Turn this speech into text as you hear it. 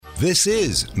This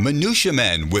is Minutia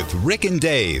Men with Rick and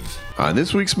Dave. On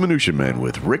this week's Minutia Men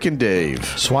with Rick and Dave.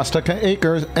 Swastika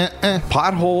Acres.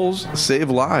 Potholes save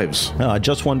lives.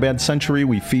 Just One Bad Century,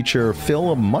 we feature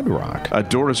Phil of Mudrock.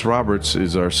 Doris Roberts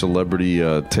is our celebrity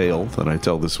tale that I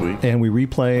tell this week. And we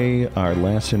replay our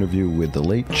last interview with the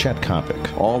late Chet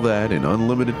Kopic. All that and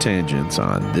unlimited tangents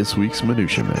on this week's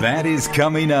Minutia Men. That is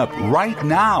coming up right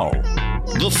now.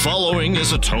 The following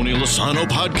is a Tony Lasano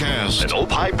podcast, an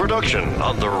Opie production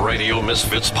on the Radio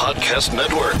Misfits Podcast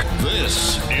Network.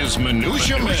 This is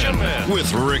Minutia Men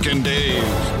with Rick and Dave.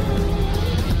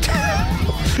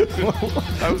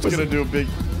 I was going to do a big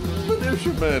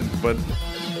Minutia Men, but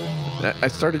I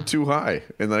started too high,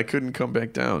 and I couldn't come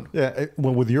back down. Yeah,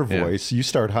 well, with your voice, you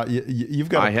start high. You've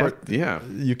got.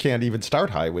 You can't even start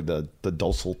high with the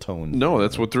dulcet tone. No,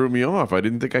 that's what threw me off. I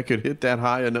didn't think I could hit that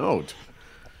high a note.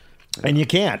 And you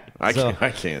can't. I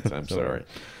can't. I'm sorry.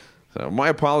 So my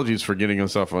apologies for getting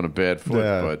us off on a bad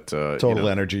foot. But total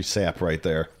energy sap right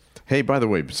there. Hey, by the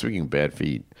way, speaking of bad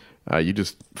feet, you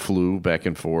just flew back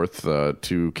and forth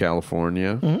to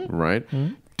California, right?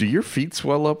 Mm-hmm. Do your feet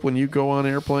swell up when you go on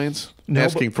airplanes? No,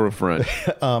 Asking for a friend.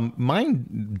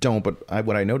 Mine don't, but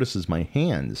what I notice is my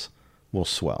hands will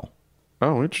swell.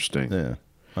 Oh, interesting. Yeah.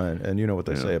 And you know what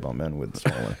they say about men with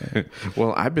swollen hands.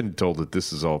 Well, I've been told that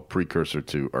this is all precursor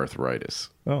to arthritis.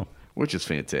 Oh. Which is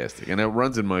fantastic. And it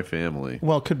runs in my family.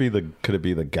 Well, could it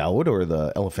be the gout or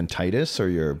the elephantitis or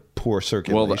your poor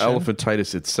circulation? Well, the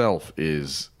elephantitis itself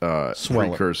is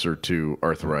precursor to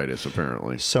arthritis,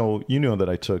 apparently. So you know that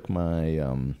I took my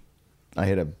I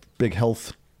had a big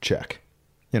health check.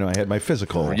 You know, I had my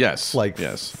physical. Yes.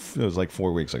 It was like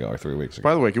 4 weeks ago or 3 weeks ago.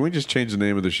 By the way, can we just change the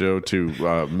name of the show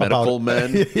to Medical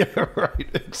Men? Yeah, right.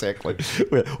 Exactly.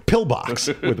 Pillbox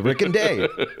with Rick and Dave.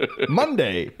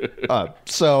 Monday.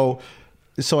 So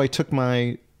I took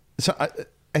my. So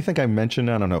I think I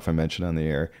mentioned. I don't know if I mentioned on the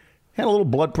air. Had a little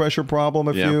blood pressure problem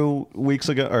a few weeks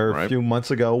ago or a few months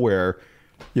ago where.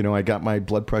 You know, I got my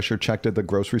blood pressure checked at the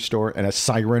grocery store and a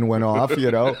siren went off,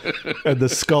 you know, and the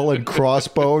skull and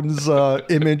crossbones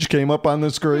image came up on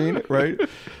the screen, right?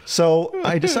 So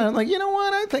I decided, like, you know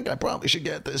what? I think I probably should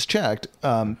get this checked.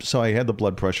 So I had the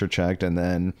blood pressure checked, and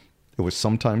then it was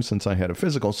some time since I had a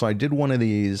physical. So I did one of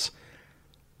these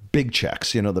big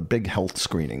checks, you know, the big health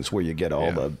screenings where you get all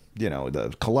the, you know, the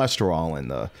cholesterol and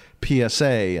the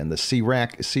PSA and the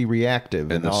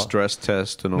C-reactive. And the stress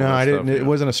test and all that stuff. No, I didn't. Yeah. It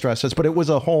wasn't a stress test, but it was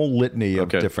a whole litany of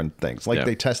different things. Like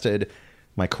they tested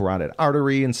my carotid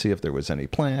artery and see if there was any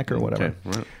plaque or whatever. Okay.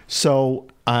 Right. So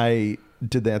I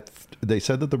did that. They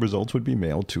said that the results would be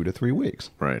mailed 2 to 3 weeks.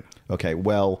 Right. Okay.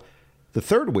 Well, the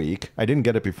third week, I didn't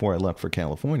get it before I left for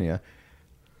California.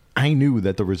 I knew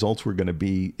that the results were going to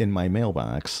be in my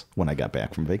mailbox when I got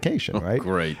back from vacation, right?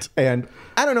 Great. And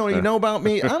I don't know what you know about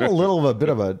me. I'm a bit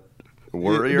of a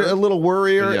worrier,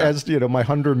 as you know, my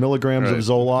 100 milligrams of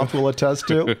Zoloft will attest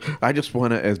to. I just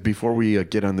want to, as before we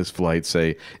get on this flight,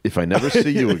 say if I never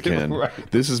see you again,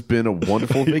 this has been a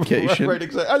wonderful vacation. Right,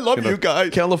 exactly. I love you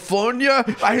guys, California.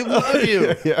 I love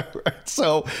you. Yeah, right.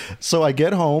 So I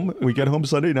get home. We get home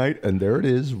Sunday night, and there it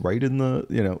is, right in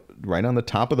the right on the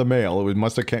top of the mail. It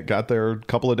must have got there a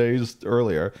couple of days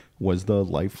earlier. Was the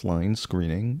Lifeline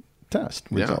screening test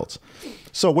results? Yeah.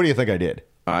 So what do you think I did?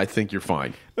 I think you're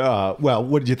fine. Well,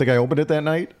 what did you think? I opened it that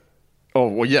night? Oh,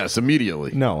 well, yes,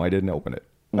 immediately. No, I didn't open it.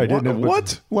 I didn't.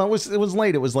 What? Well, it was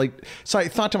late. It was like, so I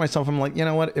thought to myself, I'm like, you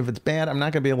know what? If it's bad, I'm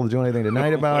not going to be able to do anything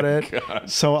tonight about it. God.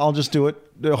 So I'll just do it.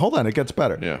 Hold on, it gets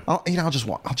better. Yeah. I'll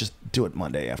just do it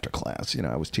Monday after class. You know,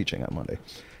 I was teaching on Monday.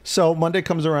 So Monday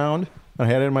comes around. I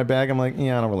had it in my bag. I'm like, I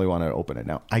don't really want to open it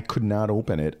now. I could not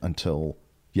open it until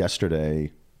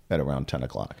yesterday at around 10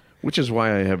 o'clock. Which is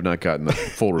why I have not gotten the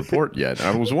full report yet.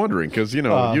 I was wondering, because,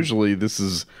 usually this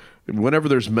is, whenever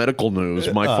there's medical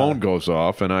news, my phone goes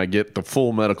off and I get the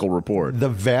full medical report. The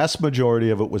vast majority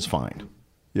of it was fine.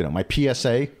 You know, my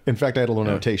PSA, in fact, I had a little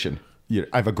notation. I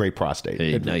have a great prostate.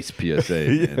 Hey, nice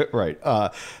PSA. Right.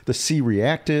 The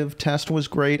C-reactive test was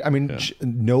great. I mean,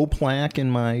 no plaque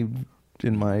in my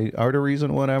arteries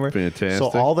and whatever. Fantastic. So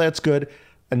all that's good.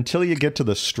 Until you get to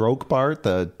the stroke part,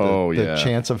 the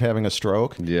chance of having a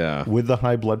stroke with the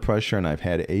high blood pressure, and I've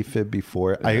had AFib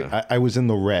before. Yeah. I was in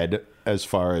the red as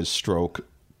far as stroke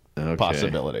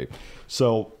possibility.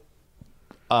 So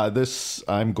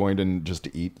I'm going to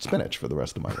just eat spinach for the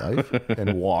rest of my life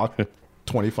and walk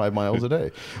 25 miles a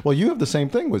day. Well, you have the same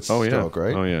thing with stroke,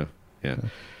 right? Oh, yeah.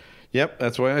 Yep,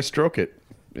 that's why I stroke it.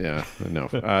 Yeah, no.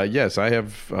 Yes, I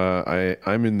have.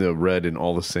 I'm in the red in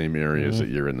all the same areas that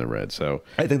you're in the red. So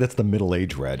I think that's the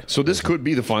middle-age red. So this could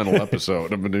be the final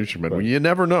episode of Minutia Men. Well, you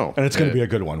never know, and it's going to be a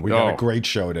good one. We got a great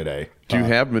show today.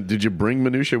 Did you bring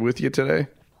Minutia with you today?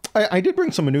 I did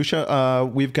bring some minutia.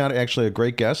 We've got actually a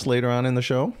great guest later on in the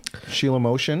show, Sheila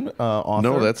Motion, author.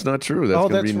 No, that's not true. That's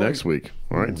going to be next week.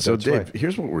 All right. So, That's Dave, right.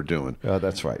 here's what we're doing.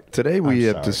 That's right. Today we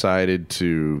have decided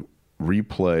to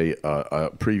replay a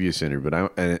previous interview,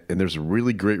 but and there's a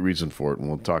really great reason for it, and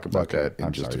we'll talk about that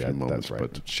in just a few moments. That's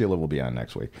right. But Sheila will be on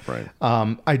next week. Right.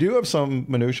 I do have some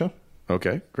minutia.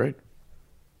 Okay, great.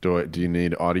 Do you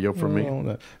need audio from me?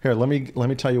 No. Here, let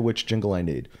me tell you which jingle I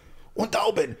need. Und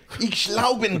Auben, ich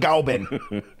Lauben Gauben.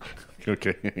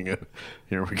 Okay, hang on.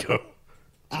 Here we go.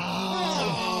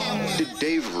 Did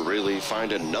Dave really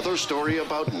find another story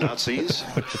about Nazis?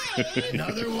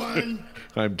 Another one?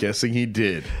 I'm guessing he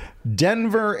did.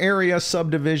 Denver area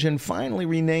subdivision finally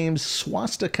renamed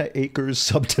Swastika Acres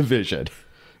subdivision.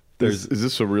 Is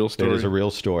this a real story? It is a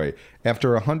real story.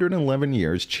 After 111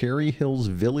 years, Cherry Hills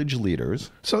village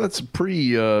leaders. So that's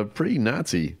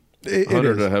pre-Nazi. It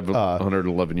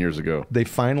 111 years ago. They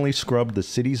finally scrubbed the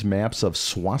city's maps of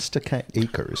Swastika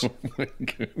Acres.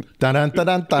 Dun, dun, dun,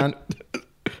 dun, dun.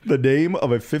 The name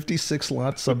of a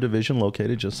 56-lot subdivision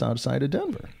located just outside of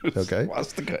Denver. Okay.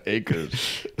 Swastika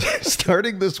Acres.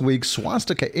 Starting this week,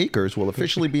 Swastika Acres will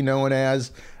officially be known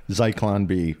as Zyklon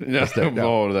B.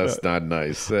 No, that's not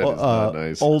nice. That is not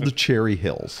nice. Old Cherry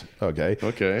Hills. Okay.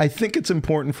 Okay. I think it's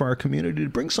important for our community to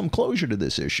bring some closure to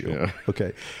this issue. Yeah.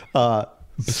 Okay.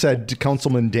 Said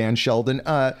Councilman Dan Sheldon.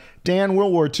 Dan,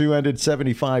 World War II ended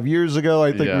 75 years ago.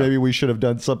 I think maybe we should have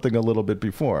done something a little bit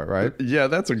before, right? Yeah,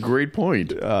 that's a great point.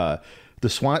 The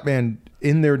SWAT man,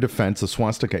 in their defense, the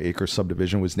Swastika Acres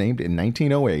subdivision was named in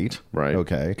 1908. Right.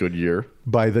 Okay. Good year.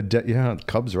 By the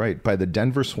Cubs, right? By the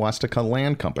Denver Swastika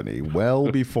Land Company,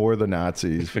 well before the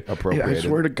Nazis appropriated. I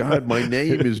swear to God, my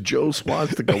name is Joe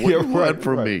Swastika. What do you want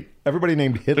from me? Everybody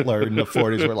named Hitler in the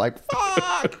 40s were like,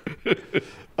 fuck.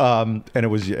 And it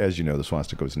was, as you know, the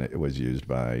swastika was used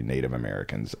by Native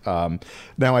Americans.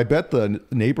 Now, I bet the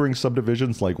neighboring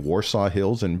subdivisions like Warsaw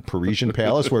Hills and Parisian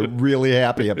Palace were really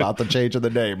happy about the change of the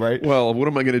name, right? Well, what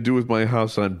am I going to do with my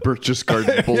house on Birch's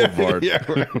Garden Boulevard? Yeah,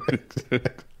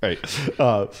 right.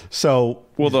 Well,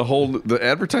 the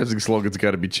advertising slogan's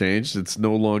got to be changed. It's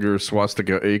no longer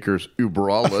Swastika Acres Uber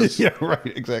Alles. Yeah, right,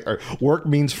 exactly. Work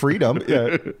means freedom.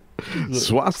 Yeah.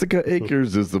 Swastika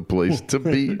Acres is the place to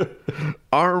be.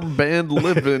 Armband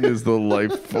living is the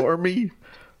life for me.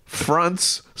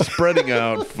 Fronts spreading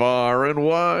out far and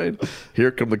wide. Here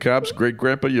come the cops. Great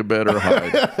grandpa, you better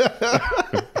hide.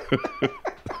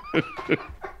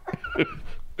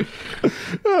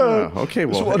 Okay,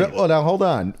 well, now hold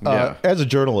on. Yeah. As a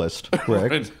journalist,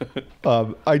 Rick,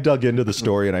 I dug into the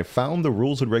story and I found the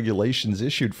rules and regulations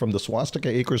issued from the Swastika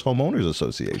Acres Homeowners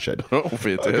Association. Oh,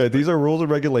 fantastic. Okay, these are rules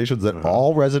and regulations that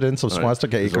all residents of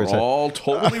Swastika Acres are all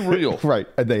totally real. Right,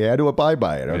 and they had to abide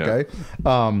by it, okay?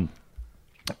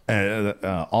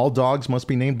 Yeah. All dogs must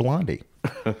be named Blondie.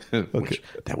 Okay.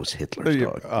 That was Hitler's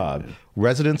dog.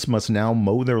 Residents must now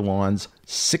mow their lawns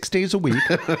 6 days a week,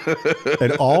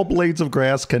 and all blades of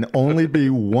grass can only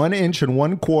be 1 inch and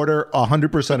 1/4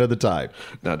 100% of the time.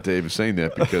 Now, Dave is saying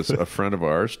that because a friend of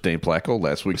ours, Dane Placco,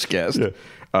 last week's guest,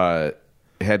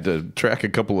 had to track a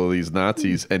couple of these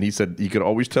Nazis, and he said he could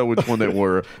always tell which one they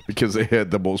were because they had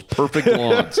the most perfect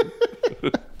lawns.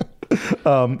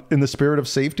 In the spirit of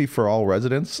safety for all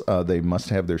residents, they must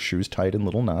have their shoes tied in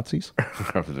little Nazis.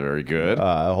 Very good.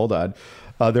 Hold on.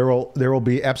 There will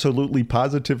be absolutely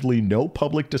positively no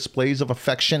public displays of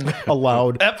affection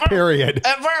allowed. Ever? Period.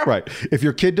 Ever? Right. If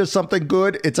your kid does something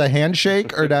good, it's a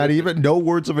handshake or not even. No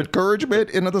words of encouragement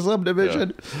into the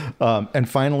subdivision. Yeah. And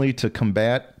finally, to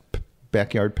combat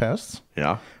backyard pests.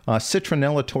 Yeah.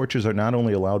 Citronella torches are not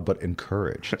only allowed but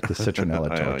encouraged. The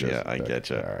citronella torches. Yeah, I get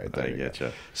you. All right, I get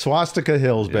you. Swastika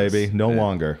Hills, baby, no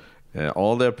longer. Yeah,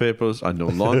 all their papers are no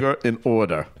longer in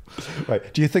order.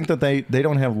 Right. Do you think that they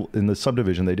don't have in the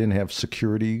subdivision? They didn't have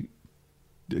security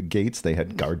gates. They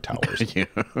had guard towers. Yeah.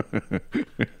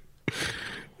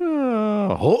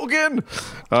 Hogan.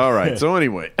 All right. So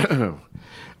anyway.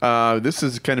 This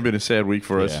has kind of been a sad week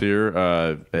for us here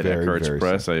at Eckhart's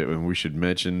Press. And we should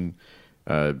mention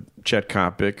Chet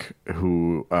Kopic,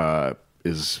 who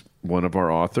is one of our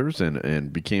authors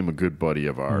and became a good buddy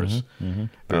of ours.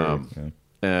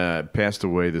 Passed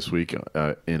away this week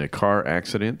in a car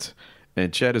accident.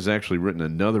 And Chet has actually written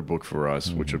another book for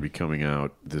us, which will be coming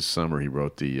out this summer. He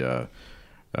wrote the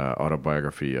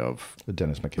autobiography of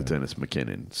Dennis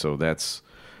McKinnon. So that's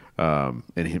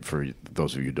For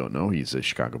those of you who don't know, he's a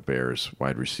Chicago Bears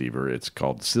wide receiver. It's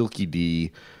called Silky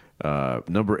D,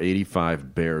 number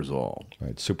 85 Bears All.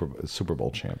 Right, Super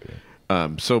Bowl champion.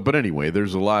 But anyway,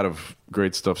 there's a lot of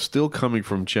great stuff still coming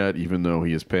from Chet, even though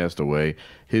he has passed away.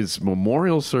 His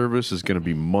memorial service is going to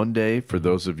be Monday for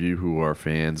those of you who are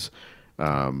fans.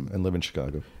 And live in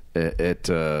Chicago.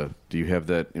 Do you have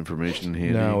that information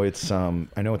handy? No, it's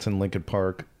I know it's in Lincoln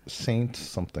Park, Saint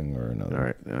something or another. All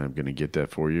right, I'm going to get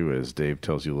that for you as Dave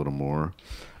tells you a little more.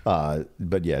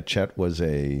 But yeah, Chet was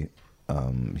he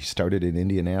started in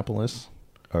Indianapolis,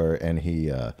 and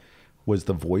he was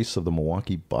the voice of the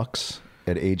Milwaukee Bucks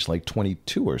at age like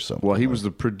 22 or something. Well, he was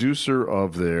the producer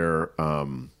of their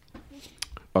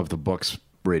of the Bucks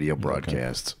radio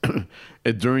broadcasts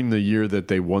during the year that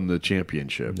they won the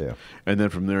championship. Yeah. And then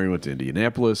from there he went to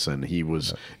Indianapolis, and he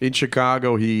was in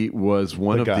Chicago. He was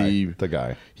the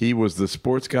guy. He was the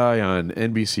sports guy on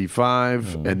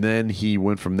NBC5, and then he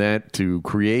went from that to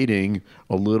creating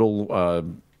a little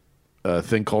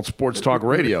thing called Sports Talk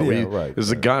Radio. Right. Is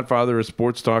the godfather of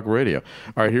Sports Talk Radio.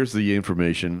 All right, here's the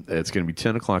information. It's going to be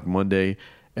 10 o'clock Monday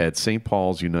at St.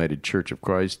 Paul's United Church of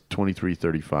Christ,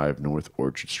 2335 North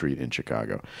Orchard Street in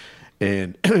Chicago.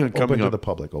 And open to the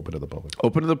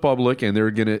public, and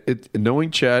they're going to, knowing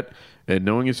Chet and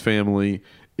knowing his family,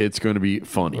 it's going to be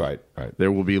funny. Right. There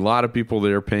will be a lot of people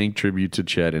there paying tribute to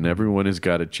Chet, and everyone has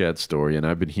got a Chet story, and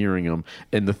I've been hearing them.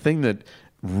 And the thing that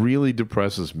really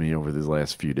depresses me over these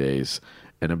last few days,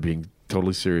 and I'm being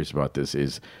totally serious about this,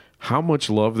 is how much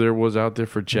love there was out there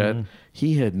for Chet.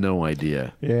 He had no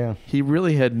idea. Yeah. He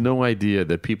really had no idea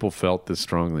that people felt this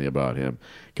strongly about him.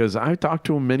 Because I talked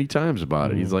to him many times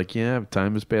about it. He's like, yeah,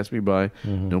 time has passed me by.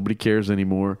 Nobody cares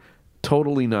anymore.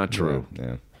 Totally not true.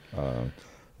 Yeah.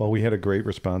 Well, we had a great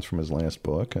response from his last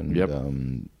book. And Yep.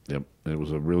 It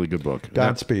was a really good book.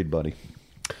 Godspeed, buddy.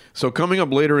 So coming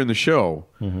up later in the show,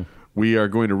 we are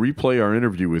going to replay our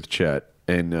interview with Chet.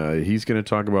 And he's going to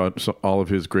talk about all of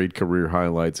his great career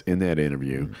highlights in that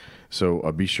interview. So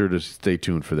be sure to stay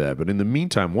tuned for that. But in the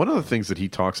meantime, one of the things that he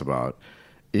talks about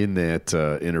in that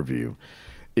interview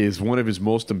is one of his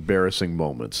most embarrassing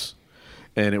moments.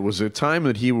 And it was a time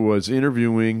that he was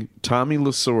interviewing Tommy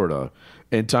Lasorda.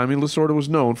 And Tommy Lasorda was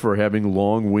known for having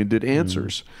long-winded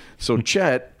answers. So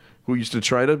Chet, who used to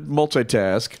try to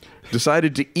multitask,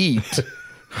 decided to eat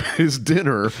his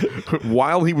dinner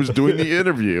while he was doing the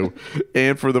interview,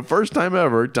 and for the first time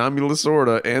ever, Tommy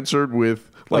Lasorda answered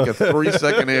with like a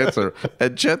 3-second answer,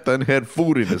 and Chet then had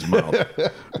food in his mouth,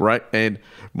 right? And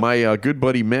my good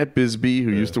buddy Matt Bisbee,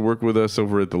 who used to work with us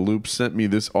over at The Loop, sent me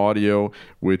this audio,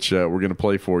 which we're going to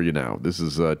play for you now. This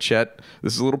is Chet.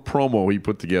 This is a little promo he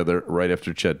put together right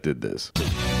after Chet did this.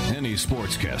 Any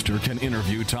sportscaster can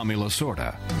interview Tommy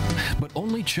Lasorda, but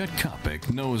only Chet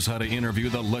Kopic knows how to interview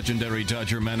the legendary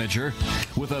Dodger manager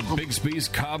with a Bixby's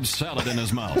Cobb salad in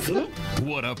his mouth.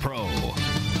 What a pro.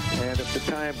 And if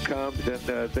the time comes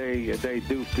and they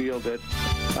do feel that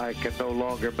I can no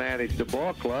longer manage the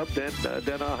ball club,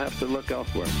 then I'll have to look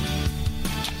elsewhere.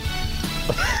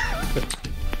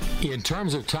 In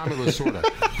terms of Tommy Lasorda,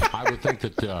 I would think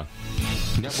that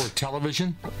network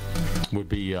television would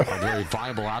be a very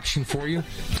viable option for you.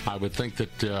 I would think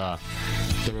that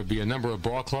there would be a number of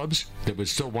ball clubs that would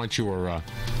still want your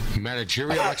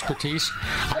managerial expertise.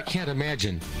 I can't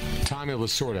imagine Tommy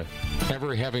Lasorda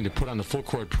ever having to put on the full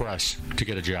court press to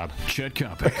get a job. Chet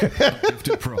Kopic, a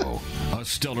gifted pro, a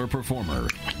stellar performer,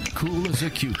 cool as a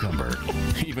cucumber,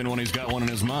 even when he's got one in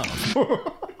his mouth.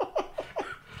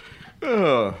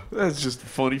 That's just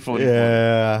funny.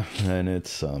 Yeah, and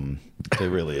it's it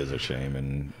really is a shame,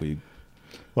 and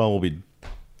we'll be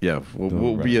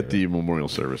at the memorial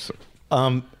service.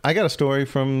 I got a story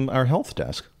from our health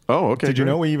desk. Oh, okay. Did you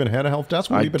know we even had a health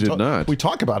desk? I did not. We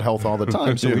talk about health all the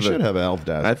time, so we should have a health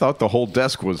desk. I thought the whole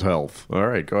desk was health. All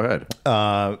right, go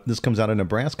ahead. This comes out of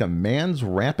Nebraska. Man's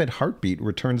rapid heartbeat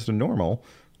returns to normal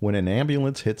when an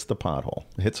ambulance hits a pothole.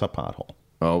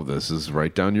 Oh, this is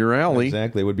right down your alley.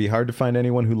 Exactly. It would be hard to find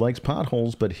anyone who likes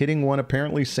potholes, but hitting one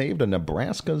apparently saved a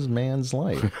Nebraska's man's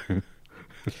life.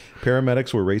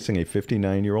 Paramedics were racing a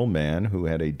 59-year-old man who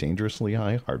had a dangerously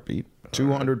high heartbeat,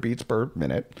 200 beats per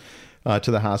minute, to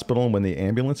the hospital when the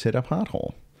ambulance hit a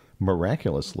pothole.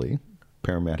 Miraculously,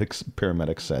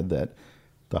 paramedics said that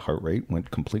the heart rate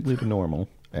went completely to normal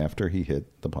after he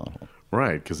hit the pothole.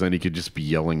 Right, because then he could just be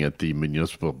yelling at the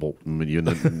municipal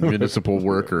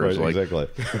workers. Right, exactly.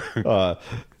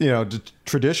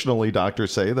 Traditionally,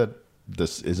 doctors say that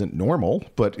this isn't normal,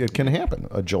 but it can happen.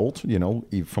 A jolt,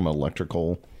 from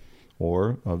electrical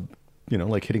or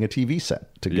like hitting a TV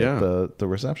set to get the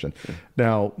reception.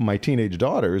 Now, my teenage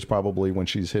daughter is probably when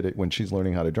she's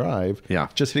learning how to drive,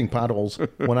 just hitting potholes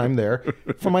when I'm there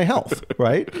for my health,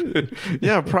 right?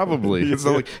 Yeah, probably. It's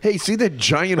not like, hey, see that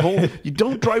giant hole? You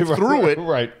don't drive through it.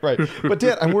 Right. But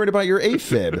Dad, I'm worried about your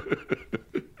AFib.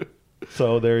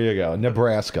 So there you go.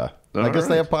 Nebraska. I guess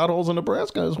they have potholes in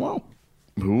Nebraska as well.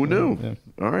 Who knew? Yeah.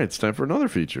 All right, it's time for another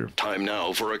feature. Time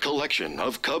now for a collection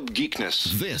of Cub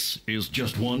geekness. This is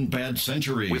Just One Bad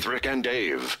Century with Rick and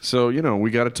Dave. So, we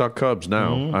got to talk Cubs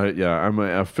now. I'm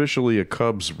officially a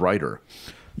Cubs writer.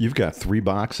 You've got 3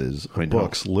 boxes of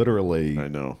books literally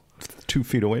 2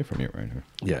 feet away from you right here.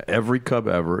 Yeah, Every Cub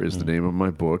Ever is the name of my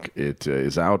book. It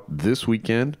is out this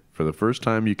weekend. For the first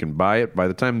time, you can buy it. By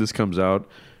the time this comes out,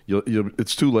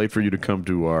 it's too late for you to come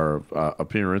to our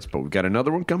appearance, but we've got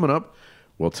another one coming up.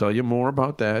 We'll tell you more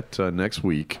about that next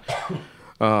week.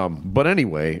 But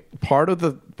anyway, part of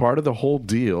the whole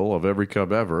deal of Every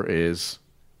Cub Ever is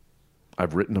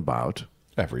I've written about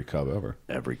Every Cub Ever.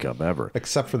 Every Cub Ever.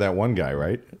 Except for that one guy,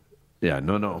 right? Yeah,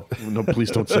 no, please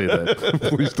don't say that.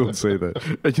 Please don't say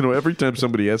that. Every time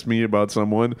somebody asks me about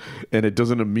someone and it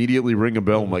doesn't immediately ring a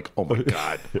bell, I'm like, oh my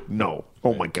God, no.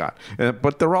 Oh my God.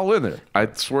 But they're all in there. I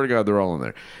swear to God, they're all in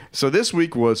there. So this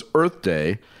week was Earth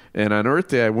Day. And on Earth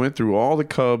Day, I went through all the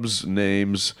Cubs'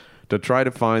 names to try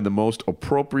to find the most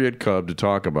appropriate Cub to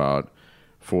talk about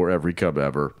for Every Cub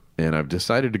Ever. And I've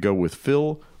decided to go with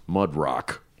Phil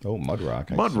Mudrock. Oh, Mudrock.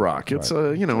 Mudrock. It's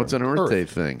it's an Earth Day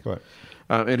thing. Right.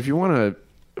 And if you want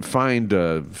to find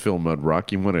Phil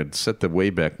Mudrock, you want to set the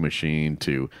Wayback Machine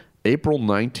to April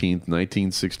 19th,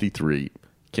 1963,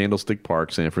 Candlestick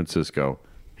Park, San Francisco.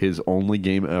 His only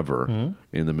game ever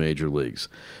in the major leagues.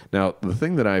 Now, the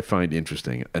thing that I find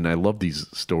interesting, and I love these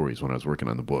stories when I was working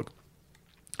on the book,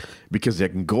 because I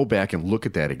can go back and look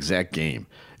at that exact game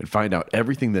and find out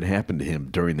everything that happened to him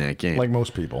during that game. Like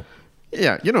most people.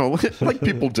 Yeah, like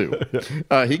people do.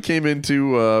 He came in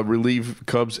to relieve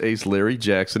Cubs ace Larry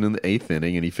Jackson in the 8th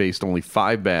inning, and he faced only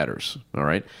 5 batters. All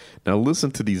right? Now, listen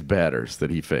to these batters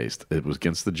that he faced. It was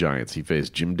against the Giants. He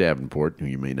faced Jim Davenport, who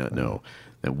you may not know.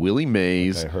 And Willie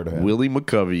Mays, Willie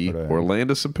McCovey,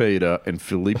 Orlando Cepeda, and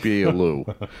Felipe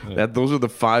Alou. Those are the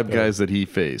 5 guys that he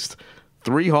faced.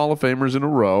 3 Hall of Famers in a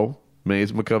row,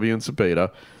 Mays, McCovey, and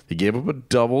Cepeda. He gave up a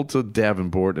double to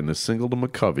Davenport and a single to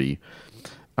McCovey,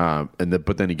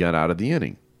 but then he got out of the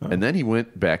inning. And then he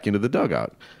went back into the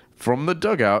dugout. From the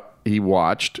dugout, he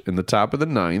watched, in the top of the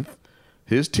 9th,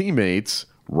 his teammates,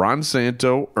 Ron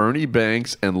Santo, Ernie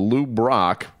Banks, and Lou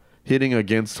Brock, hitting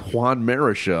against Juan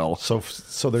Marichal.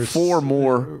 So there's 4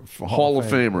 more Hall of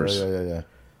Famers. Yeah.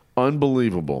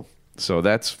 Unbelievable. So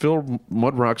that's Phil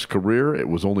Mudrock's career. It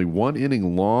was only 1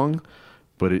 inning long,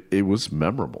 but it was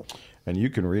memorable. And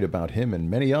you can read about him and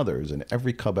many others in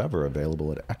Every Cub Ever,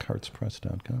 available at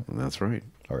eckhartspress.com. That's right.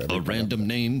 A random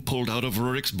name pulled out of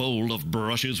Rick's bowl of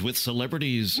brushes with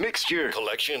celebrities. Mixture,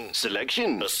 collection,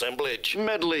 selection, assemblage,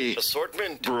 medley,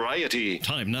 assortment, variety.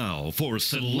 Time now for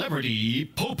Celebrity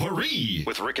Potpourri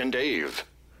with Rick and Dave.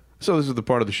 So this is the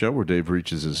part of the show where Dave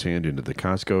reaches his hand into the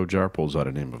Costco jar, pulls out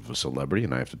a name of a celebrity,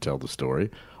 and I have to tell the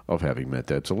story of having met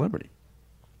that celebrity.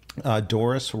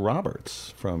 Doris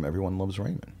Roberts from Everyone Loves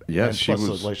Raymond. Yes,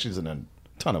 she's in a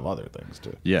ton of other things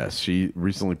too. Yes, she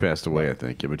recently passed away, I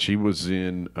think. Yeah, but she was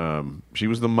in. She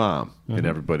was the mom in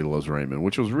Everybody Loves Raymond,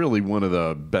 which was really one of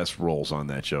the best roles on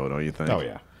that show, don't you think? Oh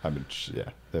yeah,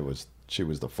 she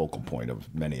was the focal point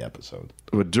of many episodes.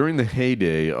 But during the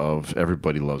heyday of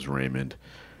Everybody Loves Raymond,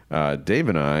 Dave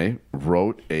and I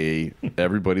wrote a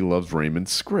Everybody Loves Raymond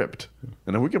script.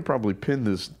 And we can probably pin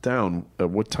this down at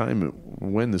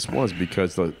when this was,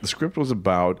 because the script was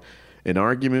about an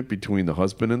argument between the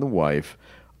husband and the wife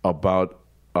about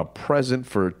a present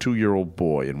for a 2-year-old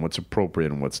boy and what's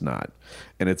appropriate and what's not.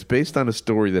 And it's based on a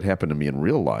story that happened to me in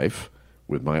real life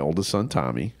with my oldest son,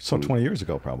 Tommy. So 20 years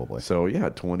ago, probably. So,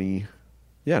 20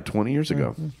 years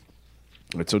ago.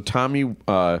 Mm-hmm. So Tommy,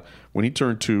 when he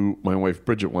turned 2, my wife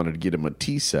Bridget wanted to get him a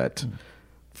tea set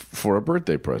for a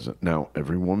birthday present. Now,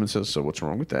 every woman says, so what's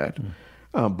wrong with that?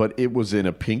 But it was in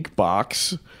a pink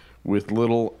box with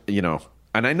little,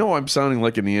 and I know I'm sounding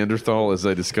like a Neanderthal as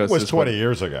I discuss this. It was 20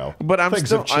 years ago. But I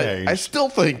still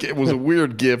think it was a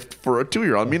weird gift for a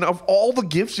 2-year-old. I mean, of all the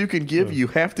gifts you can give, you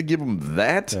have to give them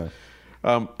that. Yeah.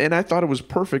 And I thought it was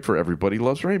perfect for Everybody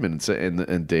Loves Raymond.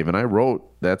 And Dave and I wrote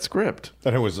that script.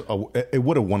 And it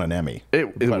would have won an Emmy.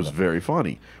 It was very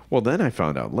funny. Well, then I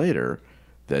found out later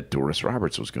that Doris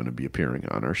Roberts was going to be appearing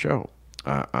on our show,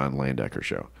 on Landecker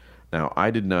Show. Now,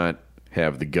 I did not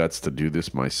have the guts to do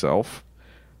this myself,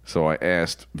 so I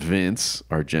asked Vince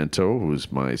Argento,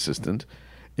 who's my assistant,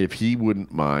 if he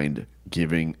wouldn't mind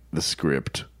giving the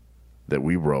script that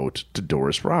we wrote to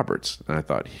Doris Roberts. And I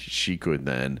thought she could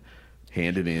then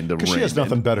hand it in to Raymond. She has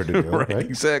nothing better to do, right?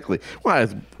 Exactly. Well,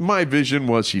 my vision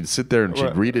was she'd sit there and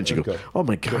she'd read it and she'd go, oh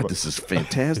my God, this is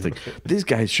fantastic. These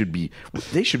guys should be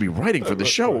writing for the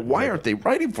show. Why aren't they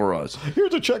writing for us?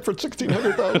 Here's a check for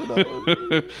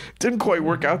 $1,600,000. Didn't quite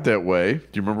work out that way. Do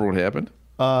you remember what happened?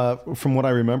 From what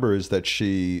I remember is that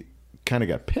she kind of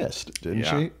got pissed, didn't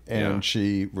she? And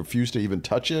she refused to even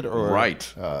touch it, or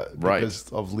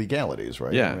because of legalities,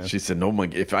 right? Yeah, she said, "No,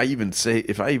 if I even say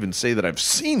that I've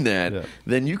seen that,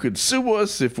 then you could sue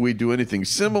us if we do anything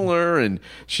similar." And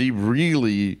she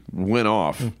really went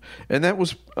off, and that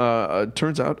was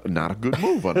turns out not a good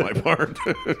move on my part.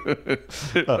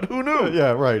 But who knew?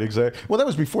 Yeah, right, exactly. Well, that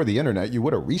was before the internet. You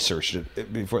would have researched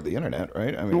it before the internet,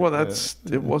 right? I mean, well,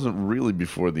 it wasn't really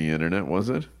before the internet, was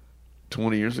it?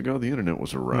 20 years ago, the internet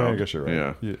was around. Yeah, I guess you're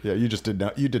right. Yeah. You just did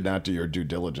not do your due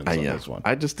diligence on this one.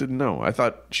 I just didn't know. I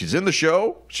thought she's in the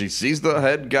show. She sees the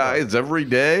head guys every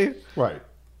day. Right.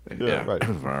 Yeah. Right.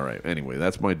 All right. Anyway,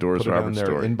 that's my Doris Roberts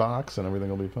story. Inbox and everything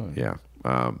will be fine. Yeah.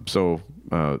 So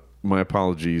my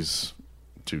apologies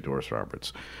to Doris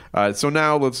Roberts. So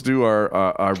now let's do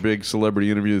our big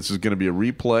celebrity interview. This is going to be a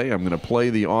replay. I'm going to play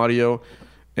the audio.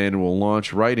 And we'll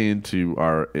launch right into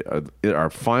our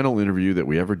final interview that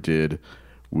we ever did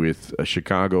with a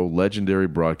Chicago legendary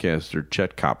broadcaster,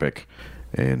 Chet Coppock.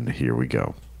 And here we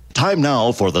go. Time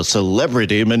now for the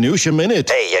Celebrity Minutia Minute.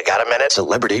 Hey, you got a minute?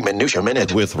 Celebrity Minutia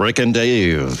Minute with Rick and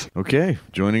Dave. Okay,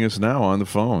 joining us now on the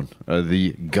phone,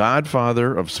 the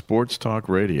godfather of sports talk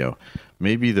radio,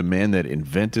 maybe the man that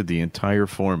invented the entire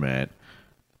format,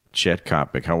 Chet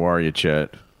Coppock. How are you,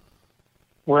 Chet?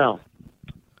 Well,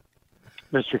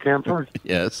 Mr. Kemper?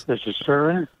 Yes. Mr.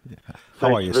 Stern?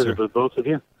 How are you, sir? With both of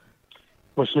you.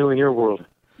 What's new in your world?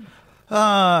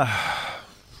 Well,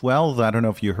 I don't know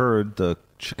if you heard, the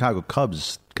Chicago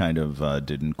Cubs kind of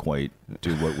didn't quite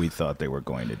do what we thought they were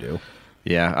going to do.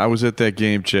 Yeah, I was at that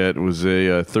game, Chet. It was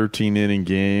a 13-inning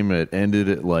game. It ended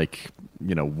at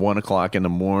 1 o'clock in the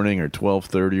morning or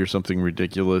 12:30 or something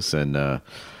ridiculous. And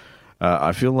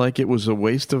I feel like it was a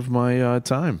waste of my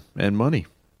time and money.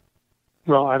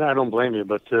 Well, I don't blame you,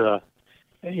 but, who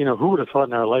would have thought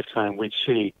in our lifetime we'd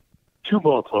see two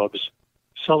ball clubs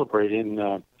celebrate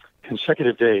in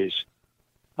consecutive days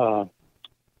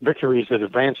victories that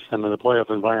advanced them in the playoff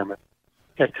environment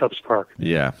at Cubs Park?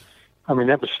 Yeah. I mean,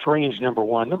 that was strange, number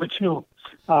one. Number two,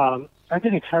 I'm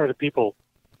getting tired of people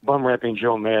bum-rapping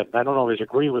Joe Madden. I don't always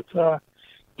agree with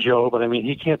Joe, but, I mean,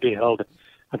 he can't be held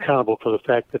accountable for the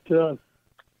fact that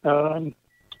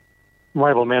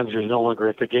rival managers no longer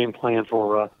have the game plan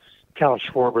for Kyle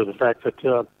Schwarber, the fact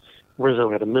that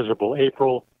Rizzo had a miserable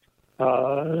April,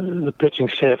 the pitching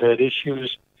staff had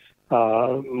issues,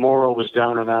 Morrow was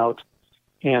down and out,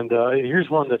 and here's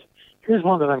one that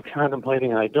I'm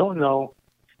contemplating, and I don't know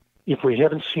if we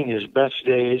haven't seen his best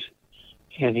days,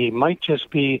 and he might just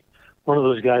be one of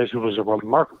those guys who was a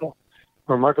remarkable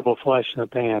flash in the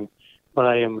pan, but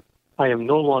I am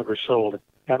no longer sold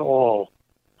at all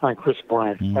on Chris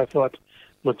Bryant. I thought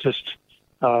looked just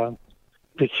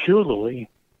peculiarly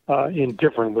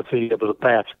indifferent with the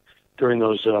bat during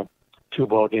those two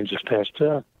ball games this past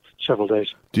several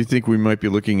days. Do you think we might be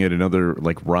looking at another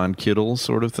Ron Kittle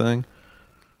sort of thing?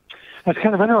 That's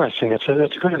kind of interesting. That's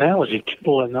a good analogy,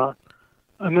 Kittle. And I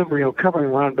remember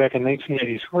covering Ron back in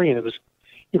 1983, and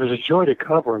it was a joy to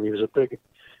cover him. He was a big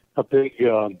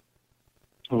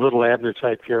Little Abner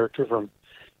type character from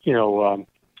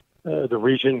the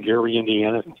region, Gary,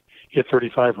 Indiana. Hit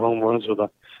 35 home runs with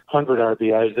 100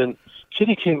 RBIs. Then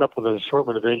City came up with an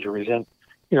assortment of injuries. And,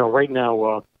 right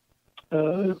now,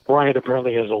 Bryant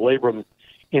apparently has a labrum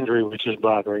injury, which is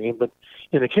bothering him. But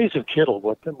in the case of Kittle,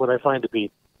 what I find to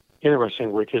be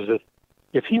interesting, Rick, is that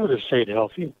if he would have stayed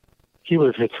healthy, he would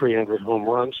have hit 300 home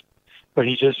runs. But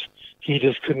he just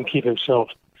couldn't keep himself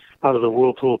out of the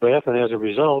whirlpool bath. And as a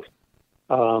result,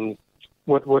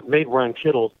 what made Ron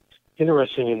Kittle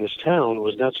interesting in this town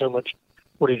was not so much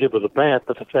what he did with the bat,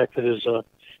 but the fact that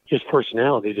his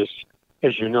personality just,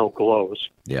 as you know, glows.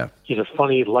 Yeah. He's a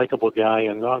funny, likable guy,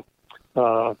 and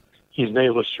he's an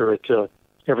A-lister at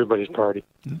everybody's party.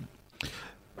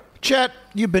 Chet,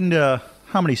 you've been to,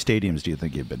 how many stadiums do you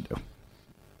think you've been to?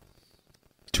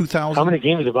 2,000? How many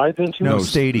games have I been to? No,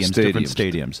 stadiums. Different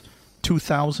stadiums.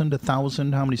 2,000,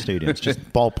 1,000? How many stadiums? Just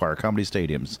ballpark. How many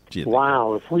stadiums do you think?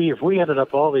 Wow. If we added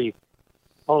up all the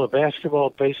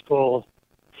basketball, baseball,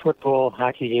 football,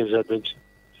 hockey games I've been to,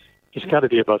 it's got to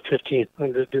be about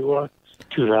 1,500 to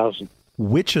 2,000.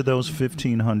 Which of those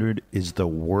 1,500 is the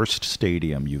worst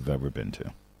stadium you've ever been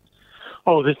to?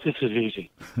 Oh, this is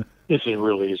easy. This is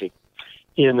real easy.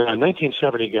 In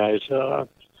 1970, guys,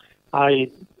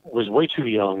 I was way too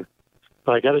young,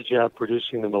 but I got a job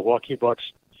producing the Milwaukee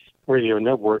Bucks radio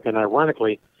network, and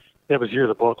ironically, that was the year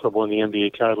the ball club won the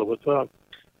NBA title with a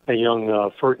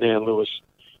young Ferdinand Lewis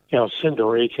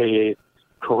Alcindor, a.k.a.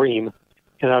 Kareem,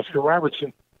 and Oscar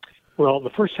Robertson. Well, the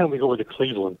first time we go into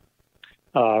Cleveland,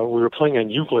 we were playing on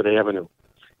Euclid Avenue.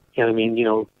 And, I mean,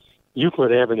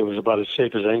 Euclid Avenue was about as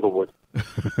safe as Englewood.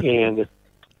 And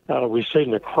we stayed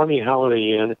in a crummy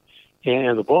Holiday Inn,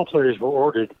 and the ball players were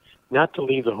ordered not to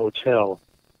leave the hotel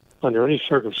under any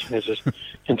circumstances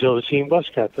until the team bus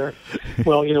got there.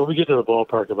 Well, we get to the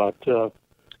ballpark about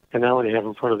an hour and a half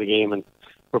in front of the game, and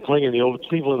we're playing in the old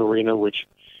Cleveland Arena, which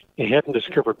it hadn't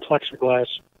discovered plexiglass,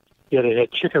 yet it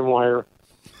had chicken wire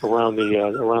around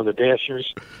the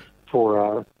dashers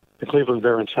for the Cleveland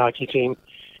Barons hockey team.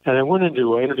 And I went in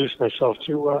to introduce myself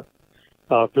to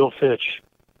Bill Fitch,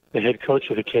 the head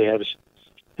coach of the Cavs.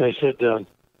 And I said,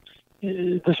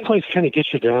 this place kind of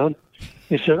gets you down?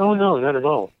 He said, oh, no, not at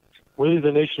all. We lead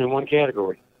the nation in one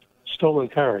category, stolen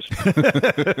cars. All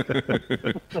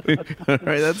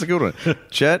right, that's a good one.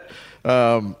 Chet,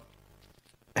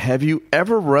 have you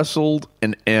ever wrestled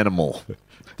an animal?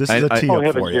 This is a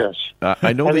tee-up for you. Yes.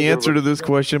 I know the answer to this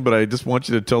question, but I just want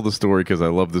you to tell the story because I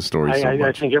love this story so much.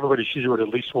 I think everybody should do it at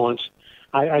least once.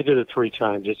 I did it 3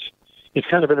 times. It's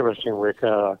kind of interesting, Rick.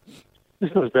 This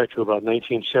goes back to about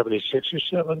 1976 or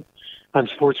 7. I'm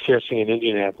sportscasting in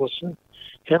Indianapolis and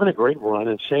having a great run.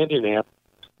 And Sandy Knapp,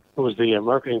 who was the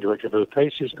marketing director for the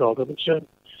Pacers, called up and said,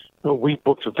 we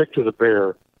booked Victor the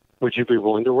Bear. Would you be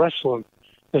willing to wrestle him?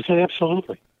 I said,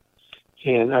 absolutely.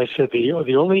 And I said, the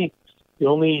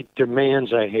only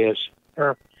demands I have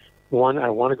are, one,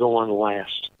 I want to go on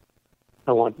last.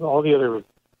 I want all the other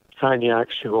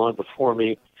cognacs to go on before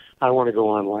me. I want to go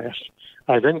on last.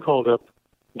 I then called up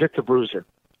Dick the Bruiser,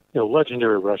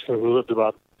 legendary wrestler who lived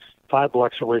about 5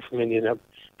 blocks away from me in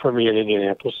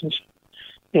Indianapolis.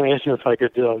 And I asked him if I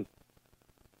could,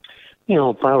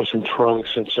 borrow some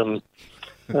trunks and some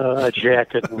a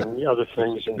jacket and other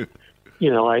things. And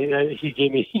he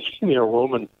gave me a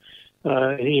Roman.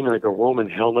 Even like a Roman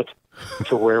helmet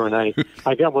to wear, and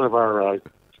I got one of our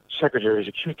secretaries,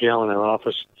 a cute gal in our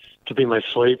office, to be my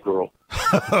slave girl.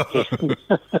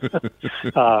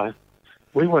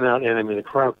 We went out, and the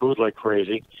crowd booed like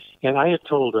crazy. And I had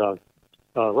told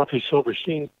Ruffy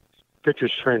Silverstein,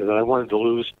 Victor's trainer, that I wanted to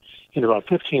lose in about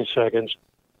 15 seconds,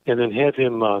 and then have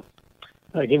him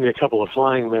give me a couple of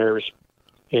flying mares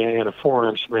and a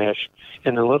forearm smash,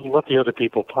 and then let the other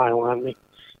people pile on me.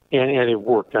 And it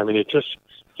worked. It just...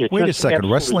 Wait a second.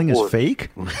 Wrestling worked. is fake?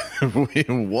 Wait,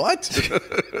 what?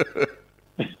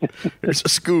 There's a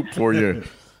scoop for you.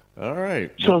 All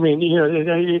right. So,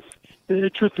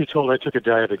 truth be told, I took a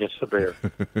dive against the bear.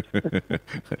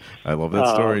 I love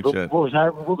that story, Chet. What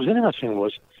was interesting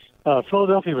was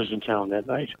Philadelphia was in town that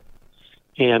night.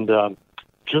 And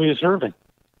Julius Erving,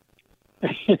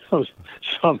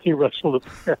 saw me wrestle the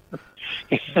bear.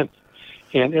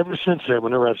 And ever since then,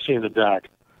 whenever I've seen the doc,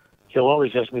 he'll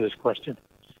always ask me this question: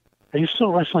 are you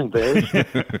still wrestling bears?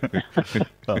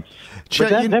 But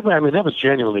that was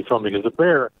genuinely fun because the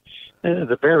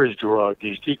bear is drugged.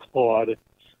 He's declawed.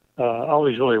 All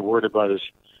he's really worried about is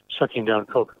sucking down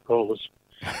Coca-Colas.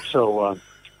 So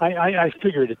I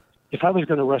figured if I was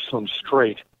going to wrestle him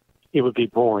straight, it would be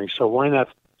boring. So why not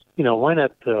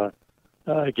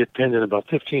get pinned in about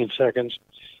 15 seconds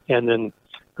and then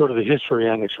go to the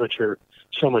histrionics, which are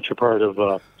so much a part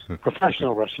of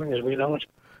professional wrestling as we know it.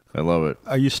 I love it.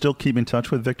 Are you still keeping in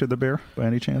touch with Victor the Bear by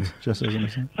any chance? Just as an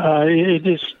example? I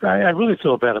really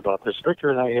feel bad about this. Victor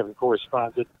and I haven't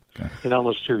corresponded in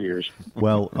almost 2 years.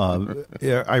 Well,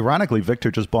 ironically,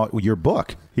 Victor just bought your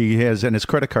book. He has, and his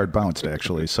credit card bounced,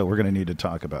 actually, so we're going to need to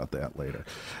talk about that later.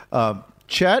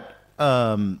 Chet,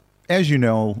 as you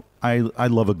know, I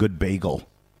love a good bagel,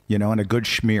 and a good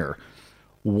schmear.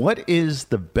 What is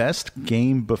the best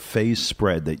game buffet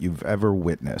spread that you've ever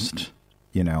witnessed?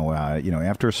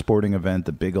 After a sporting event,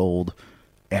 the big old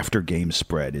after game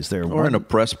spread. Is there in a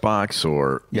press box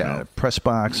or press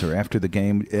box or after the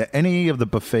game? Any of the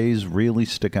buffets really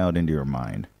stick out into your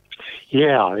mind?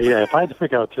 Yeah. If I had to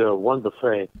pick out one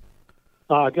buffet,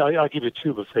 I'll give you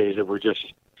 2 buffets that were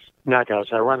just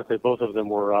knockouts. Ironically, both of them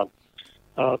were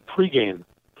pregame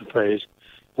buffets.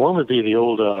 One would be the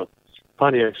old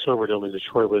Pontiac Silverdome in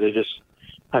Detroit, where they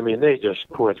just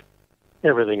put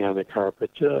everything on the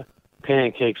carpet.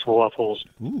 Pancakes, waffles,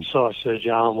 sausage,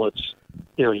 omelets,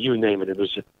 you name it. It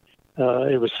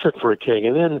was fit for a king.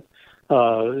 And then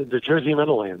the Jersey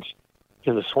Meadowlands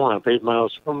in the Swamp, 8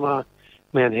 miles from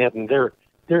Manhattan. Their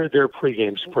their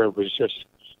pregame spread was just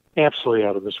absolutely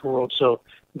out of this world. So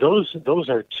those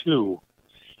are two.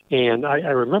 And I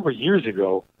remember years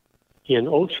ago in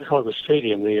Old Chicago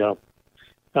Stadium, the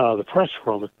press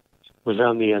room was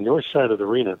on the north side of the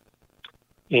arena,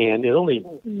 and it only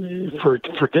for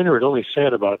dinner it only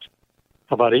sat about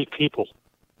 8 people.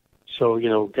 So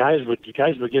guys would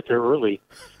get there early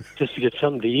just to get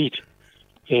something to eat,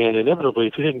 and inevitably,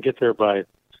 if you didn't get there by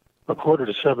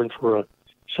 6:45 for a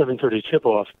 7:30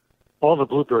 tip-off, all the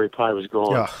blueberry pie was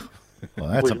gone. Yeah. Well,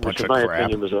 that's a bunch which, in of my crap.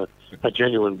 opinion, was a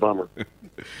genuine bummer.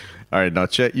 All right, now,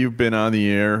 Chet, you've been on the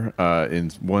air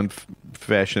in one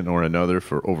fashion or another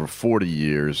for over 40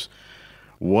 years.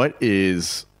 What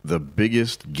is the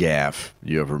biggest gaffe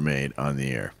you ever made on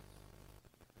the air?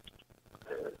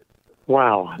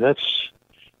 Wow, that's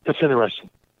interesting.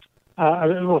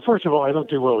 Well, first of all, I don't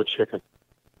do well with chicken.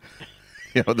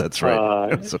 That's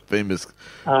right. It's a famous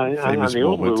on the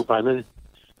old moment. loop.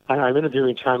 I'm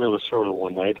interviewing Tommy Lasorda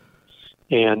one night,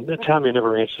 and Tommy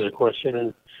never answers a question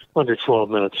in under 12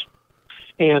 minutes.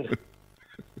 And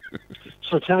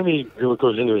so Tommy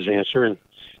goes into his answer, and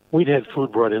we'd had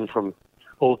food brought in from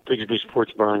Old Bigsby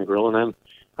Sports Bar and Grill, and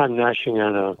I'm gnashing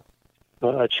on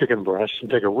a chicken breast and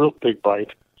take a real big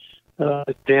bite,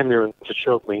 damn near to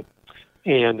choke me.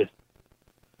 And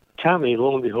Tommy,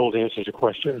 lo and behold, answers a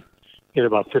question in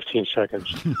about 15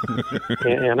 seconds.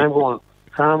 and I'm going,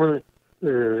 Tommy,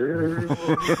 is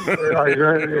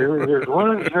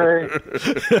one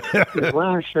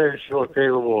say still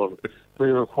capable of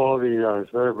being a quality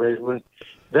third baseman?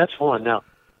 That's one. Now,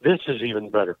 this is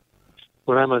even better.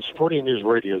 When I'm on Sporting News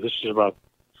Radio, this is about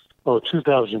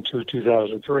 2002,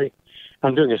 2003,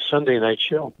 I'm doing a Sunday night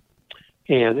show.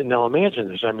 And now imagine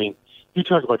this. I mean, you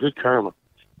talk about good karma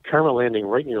landing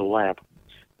right in your lap.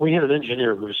 We had an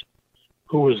engineer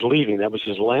who was leaving. That was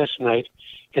his last night,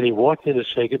 and he walked in to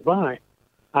say goodbye.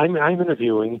 I'm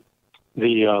interviewing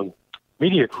the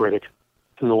media critic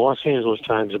from the Los Angeles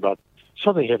Times about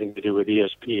something having to do with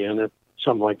ESPN or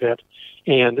something like that.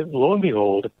 And lo and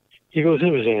behold, he goes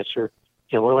into his answer,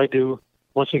 and what do?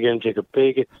 Once again, take a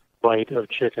big bite of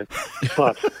chicken.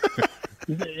 But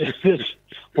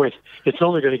it's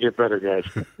only going to get better, guys.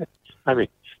 I mean,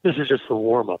 this is just the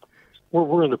warm-up.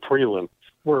 We're in the prelim.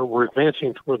 We're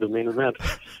advancing toward the main event.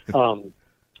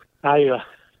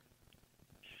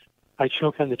 I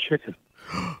choke on the chicken.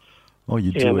 Oh,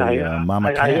 you do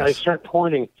Mama Cass. I start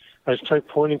pointing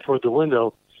toward the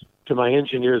window to my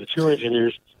engineer, the two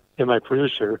engineers, and my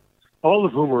producer, all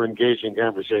of whom are engaged in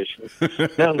conversation,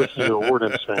 not listening to a word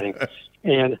I'm saying.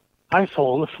 And I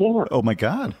fall on the floor. Oh, my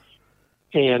God.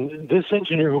 And this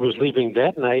engineer who was leaving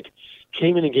that night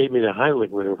came in and gave me the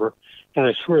Heimlich maneuver, and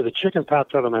I swear the chicken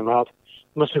popped out of my mouth.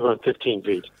 Must have gone 15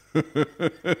 feet.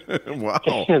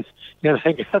 Wow. And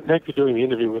I got back to doing the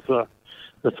interview with the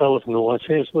fellow from the Los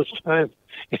Angeles Times.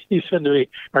 And he said to me,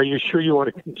 "Are you sure you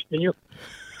want to continue?"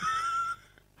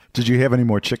 Did you have any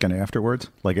more chicken afterwards?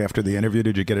 Like after the interview,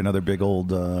 did you get another big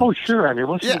old... Oh, sure. I mean,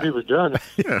 once the interview was done,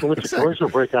 we went to commercial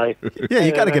break.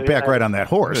 you got to get back right on that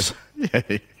horse.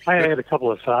 I had a couple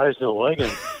of thighs and a leg,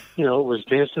 and, it was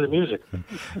dance to the music.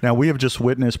 Now, we have just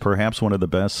witnessed perhaps one of the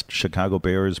best Chicago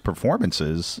Bears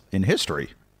performances in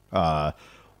history.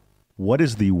 What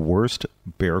is the worst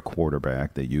Bear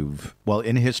quarterback that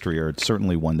in history, or it's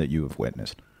certainly one that you have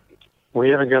witnessed? We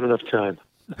haven't got enough time.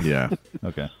 Yeah.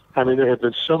 Okay. I mean, there have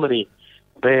been so many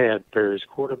bad Bears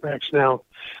quarterbacks. Now,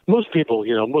 most people of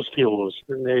a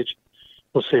certain age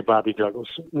will say Bobby Douglas.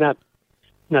 Not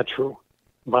true.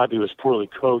 Bobby was poorly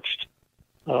coached.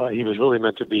 He was really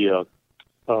meant to be a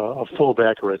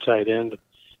fullback or a tight end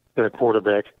than a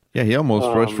quarterback. Yeah, he almost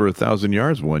rushed for 1,000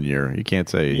 yards one year. You can't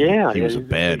say he was a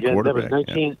bad quarterback. That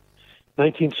was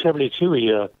 1972.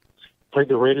 He played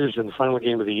the Raiders in the final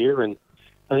game of the year, and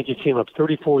I think he came up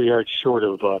 34 yards short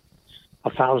of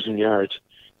 1,000 yards.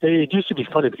 It used to be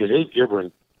funny because Abe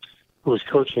Gibran, who was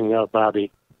coaching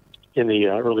Bobby in the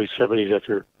early 70s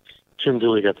after Jim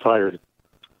Dooley got fired,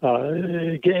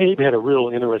 Abe had a real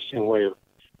interesting way of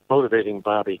motivating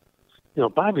Bobby.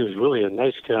 Bobby was really a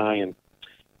nice guy, and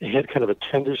he had kind of a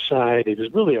tender side. He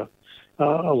was really a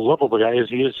lovable guy, as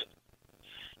he is.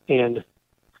 And,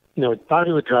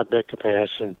 Bobby would drop back to pass,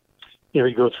 and,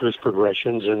 he'd go through his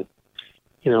progressions, and,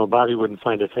 Bobby wouldn't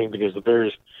find a thing because the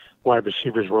Bears wide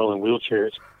receivers were all in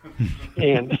wheelchairs.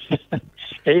 And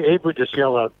Abe would just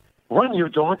yell out, "Run, you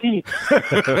donkey!"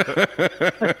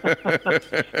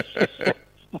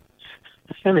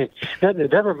 I mean,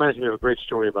 that reminds me of a great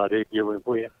story about Abe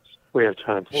Gibran. We have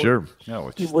time for Sure.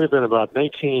 It would have been about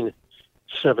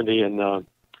 1970, and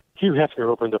Hugh Hefner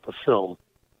opened up a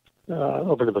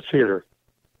theater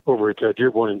over at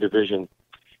Dearborn and Division.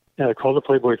 called the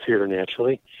Playboy Theater,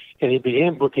 naturally, and he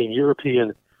began booking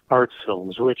European art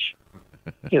films, which,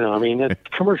 I mean,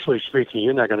 commercially speaking,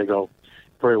 you're not going to go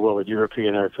very well with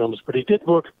European art films, but he did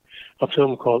book a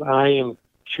film called I Am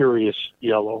Curious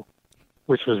Yellow,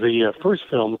 which was the first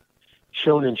film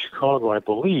shown in Chicago, I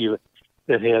believe,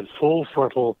 that had full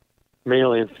frontal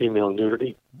male and female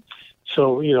nudity.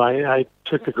 So, I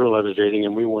took the girl I was dating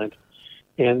and we went,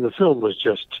 and the film was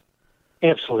just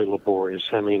absolutely laborious.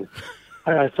 I mean,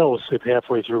 I fell asleep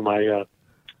halfway through my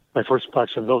first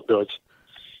box of Milk Duds,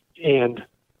 and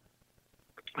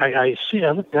I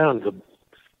look down to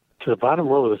the bottom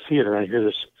row of the theater, and I hear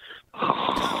this.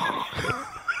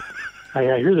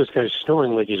 I hear this guy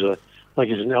snoring like he's an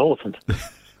elephant,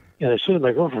 and I said to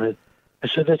my girlfriend, I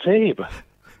said, "That's Abe."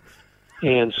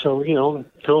 And so,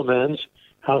 film ends,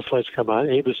 house lights come on,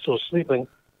 Abe is still sleeping.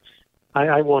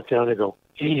 I walk down and go,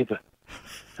 "Abe,"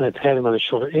 and I pat him on the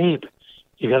shoulder. "Abe,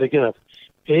 you got to get up."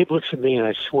 Abe looks at me, and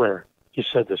I swear he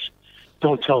said this,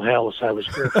 "Don't tell Hallis I was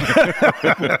here."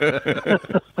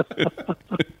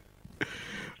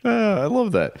 I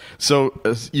love that. So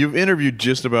you've interviewed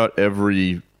just about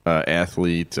every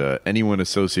athlete, anyone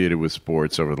associated with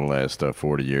sports over the last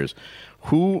 40 years.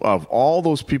 Who, of all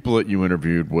those people that you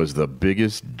interviewed, was the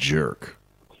biggest jerk?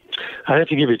 I have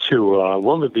to give you two.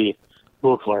 One would be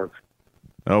Will Clark.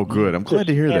 Oh, good. I'm glad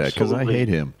to hear that, because I hate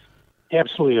him.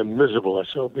 Absolutely a miserable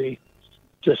SOB.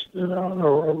 Just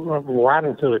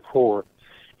rotten to the core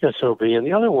SOB. And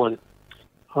the other one,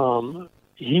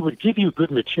 he would give you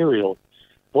good material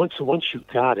once you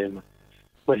got him,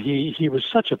 but he was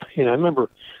such a pain. I remember,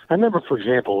 for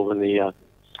example, when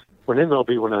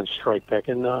MLB went on strike back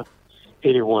in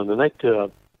 '81, the night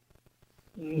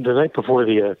before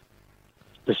the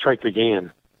strike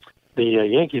began, the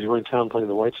Yankees were in town playing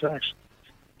the White Sox,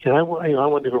 and I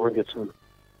wanted to go over and get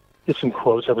some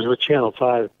quotes. I was with Channel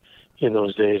 5 in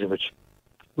those days, which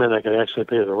meant I could actually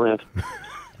pay the rent.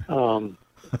 And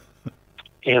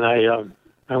I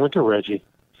went to Reggie.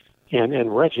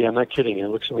 And Reggie, I'm not kidding, he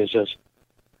looks at me and says,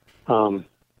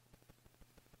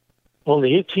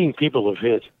 only 18 people have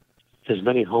hit as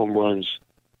many home runs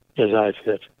as I've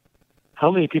hit.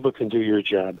 How many people can do your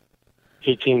job?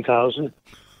 18,000?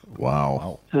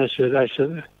 Wow. And I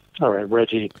said, all right,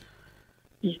 Reggie,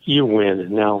 you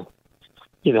win. Now,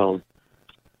 give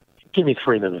me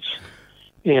 3 minutes.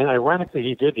 And ironically,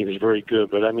 he did. He was very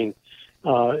good. But, I mean,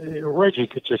 Reggie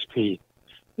could just be,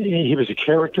 he was a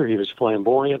character. He was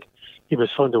flamboyant. He was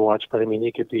fun to watch, but I mean,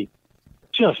 he could be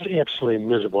just absolutely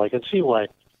miserable. I can see why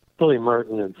Billy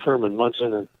Martin and Thurman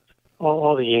Munson and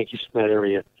all the Yankees in that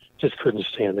area just couldn't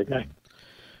stand the guy.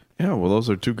 Yeah, well, those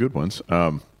are two good ones.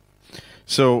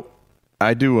 So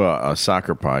I do a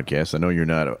soccer podcast. I know you're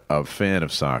not a fan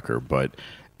of soccer, but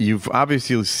you've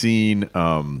obviously seen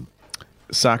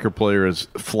soccer players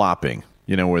flopping.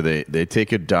 Where they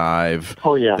take a dive.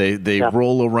 Oh yeah. They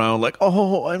roll around like,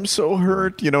 oh, I'm so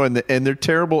hurt. And they're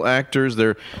terrible actors.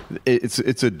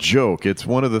 It's a joke. It's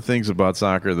one of the things about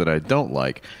soccer that I don't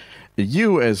like.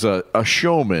 You as a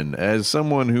showman, as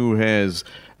someone who has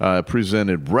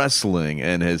presented wrestling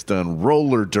and has done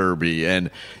roller derby, and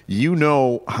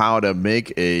how to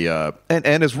make and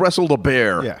has wrestled a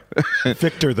bear. Yeah,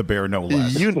 Victor the bear, no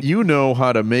less. You know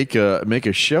how to make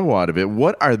a show out of it.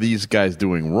 What are these guys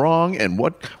doing wrong, and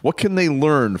what can they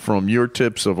learn from your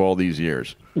tips of all these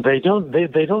years? They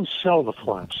don't sell the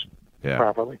flops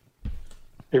properly.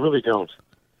 They really don't.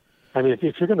 I mean,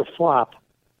 if you're going to flop,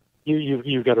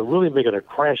 you've got to really make it a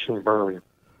crash and burn.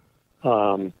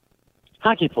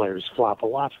 Hockey players flop a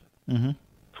lot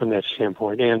from that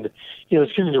standpoint, and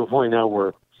it's getting to a point now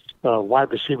where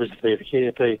wide receivers, if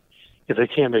they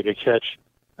can't make a catch,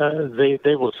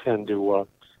 they will tend to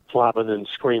flop and then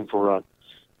scream for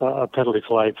a penalty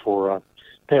flag for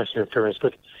pass interference.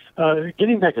 But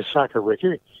getting back to soccer, Rick,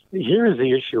 here is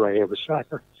the issue I have with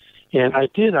soccer, and I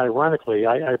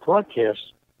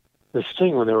broadcast this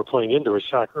thing when they were playing indoor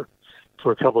soccer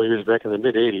for a couple of years back in the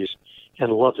mid '80s,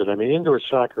 and loved it. I mean, indoor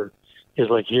soccer is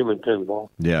like human pinball.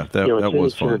 Yeah, that was fun.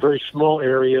 It's in a very small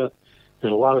area.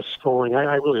 There's a lot of scoring.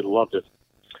 I really loved it.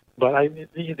 But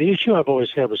the issue I've always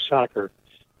had with soccer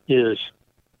is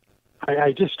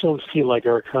I just don't feel like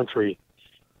our country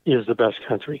is the best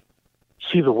country.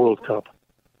 See the World Cup,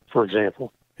 for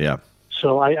example. Yeah.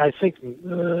 So I think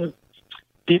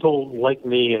people like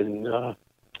me and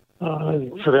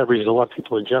for that reason, a lot of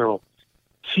people in general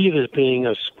see it as being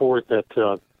a sport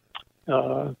that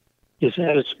is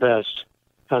at its best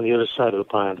on the other side of the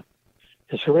pond.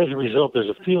 And so as a result, there's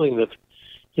a feeling that,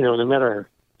 no matter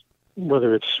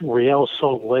whether it's Real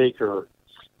Salt Lake or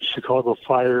Chicago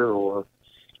Fire or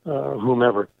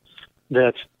whomever,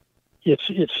 that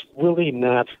it's really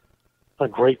not a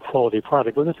great quality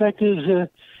product. But the fact is,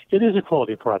 it is a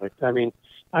quality product. I mean,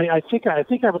 I think I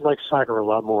would like soccer a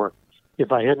lot more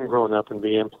if I hadn't grown up and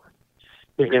began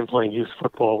playing youth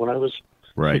football when I was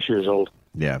 6 years old.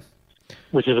 Yeah.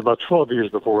 Which is about 12 years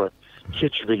before a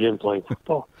kid should begin playing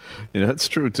football. Yeah, that's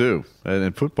true, too.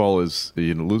 And football is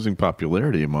losing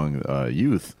popularity among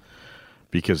youth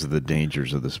because of the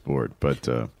dangers of the sport. But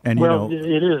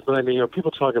it is. But I mean,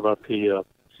 people talk about the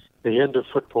end of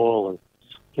football, and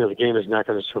the game is not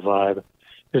going to survive.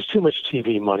 There's too much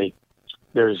TV money.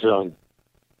 There's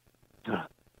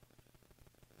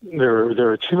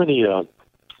there are too many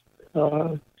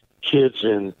kids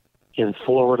in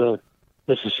Florida,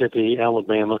 Mississippi,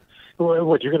 Alabama.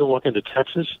 What, you're going to walk into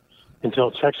Texas and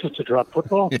tell Texas to drop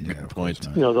football? Yeah,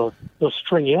 point. They'll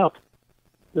string you up.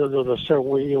 They'll start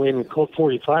aiming Colt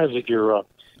 45s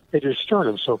at your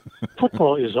sternum. So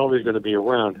football is always going to be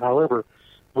around. However,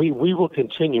 we will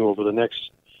continue over the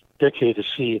next decade to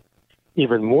see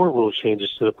even more rule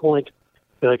changes, to the point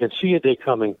that I can see a day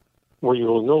coming where you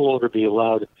will no longer be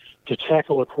allowed to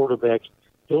tackle a quarterback.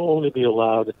 You'll only be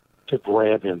allowed to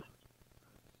grab him.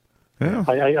 Yeah.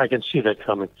 I can see that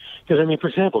coming. Because, I mean, for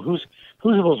example, who's the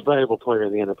most valuable player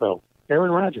in the NFL?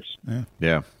 Aaron Rodgers.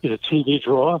 Yeah. He's a TV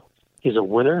draw. He's a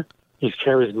winner. He's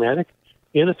charismatic.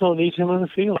 The NFL needs him on the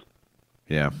field.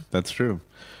 Yeah, that's true.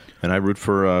 And I root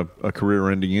for a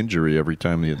career-ending injury every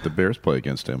time the Bears play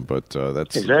against him, but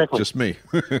that's just me.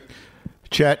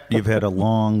 Chet, you've had a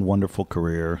long, wonderful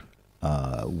career.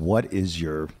 What is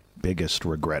your biggest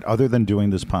regret, other than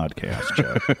doing this podcast,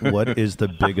 Chet? What is the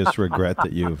biggest regret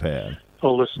that you've had?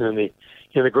 Oh, listen, in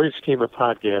the great scheme of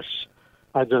podcasts,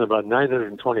 I've done about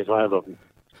 925 of them.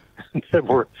 that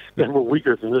were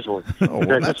weaker than this one. Oh,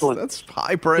 well, that's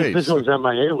high praise. This one's on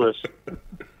my A list.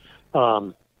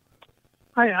 I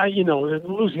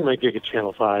losing my gig at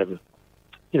Channel 5,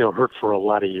 hurt for a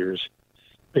lot of years,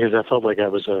 because I felt like I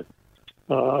was a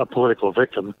political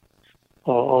victim.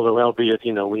 Although, albeit,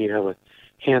 when you have a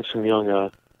handsome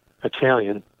young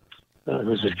Italian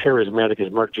who's as charismatic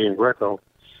as Mark Giangreco,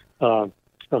 who are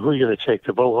you going to take,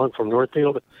 the bohunk from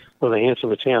Northfield or the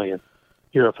handsome Italian?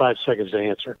 You have 5 seconds to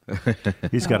answer.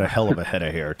 He's got a hell of a head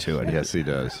of hair to it. Yes, he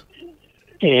does.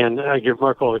 And I give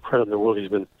Mark all the credit in the world. He's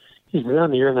been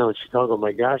on the air now in Chicago,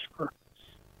 my gosh, for,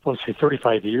 let's say,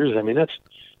 35 years. I mean, that's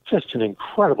just an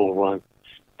incredible run.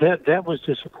 That was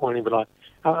disappointing, but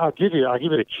I'll give you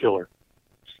a killer.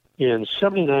 In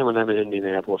 '79, when I'm in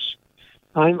Indianapolis,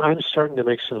 I'm starting to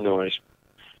make some noise.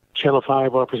 Channel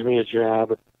 5 offers me a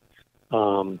job.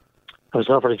 I was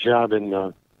offered a job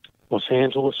in Los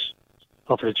Angeles,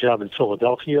 offered a job in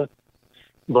Philadelphia,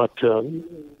 but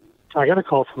I got a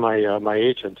call from my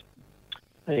agent,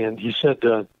 and he said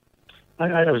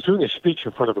I was doing a speech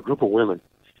in front of a group of women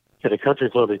at a country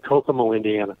club in Kokomo,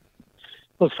 Indiana.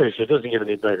 Let's face it, it doesn't get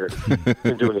any better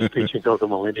than doing a speech in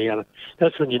Kokomo, Indiana.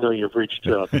 That's when you know you've reached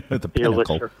the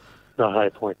elixir, the high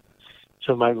point.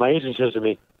 So my agent says to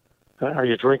me, "Are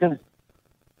you drinking?"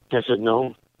 I said,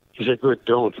 "No." He said, "Good,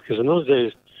 don't," because in those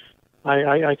days,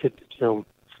 I could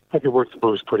work the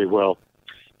booze pretty well.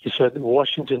 He said,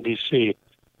 "Washington D.C.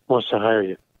 wants to hire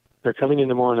you. They're coming in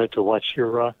tomorrow night to watch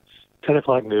your 10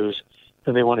 o'clock news,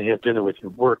 and they want to have dinner with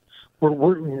you. We're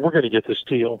going to get this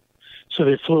deal." So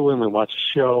they flew in and watched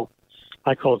the show.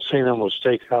 I called St. Elmo's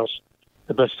Steakhouse,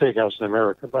 the best steakhouse in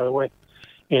America, by the way,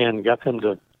 and got them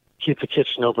to keep the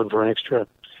kitchen open for an extra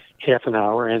half an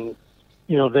hour. And,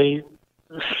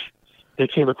 they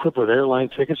came equipped with airline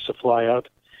tickets to fly out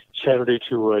Saturday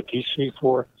to D.C.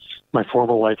 for my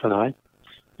former wife and I.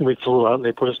 And we flew out, and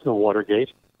they put us in the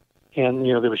Watergate. And,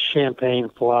 there was champagne,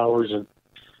 flowers,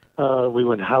 and we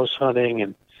went house hunting,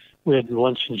 and we had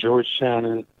lunch in Georgetown,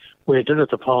 and we had dinner at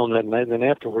the Palm that night. And then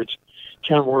afterwards,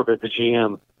 John Warbeck, the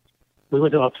GM, we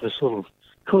went off to this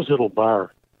cozy little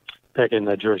bar back in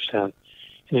Georgetown.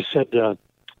 And he said, I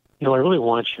really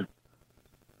want you.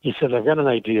 He said, "I've got an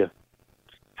idea.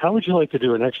 How would you like to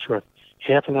do an extra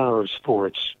half an hour of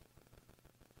sports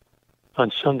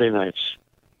on Sunday nights?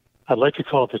 I'd like to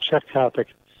call it the Czech Topic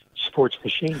Sports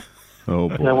Machine. Oh,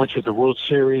 boy. And I want you at the World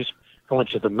Series. I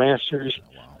want you at the Masters,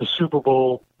 the Super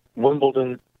Bowl,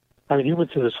 Wimbledon." I mean, he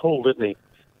went through this whole litany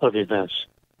of events.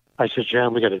 I said,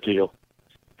 "John, we got a deal."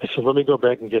 I said, "Let me go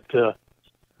back and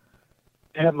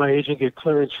have my agent get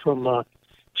clearance from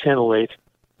Channel 8,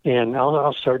 and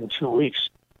I'll start in 2 weeks."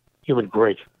 He went,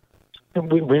 "Great."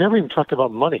 And we never even talked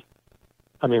about money.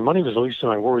 I mean, money was the least of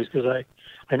my worries because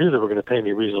I knew they were going to pay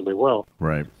me reasonably well.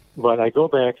 Right. But I go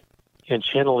back, and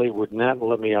Channel 8 would not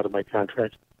let me out of my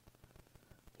contract.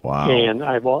 Wow. And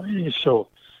so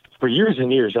for years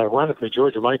and years, ironically,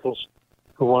 Georgia Michaels,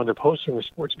 who wound up hosting the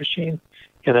Sports Machine,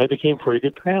 and I became pretty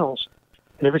good pals.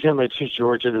 And every time I'd see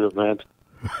George at an event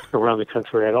around the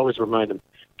country, I'd always remind him,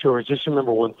 George, just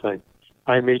remember one thing.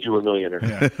 I made you a millionaire.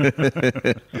 Yeah.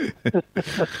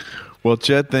 Well,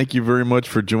 Chet, thank you very much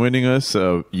for joining us.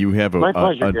 You have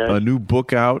a new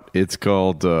book out. It's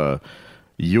called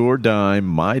Your Dime,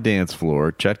 My Dance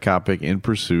Floor, Chet Coppock in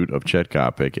Pursuit of Chet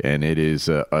Coppock, and it is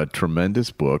a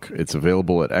tremendous book. It's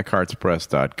available at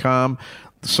eckhartspress.com.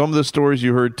 Some of the stories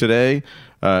you heard today,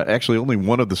 actually only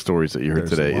one of the stories that you heard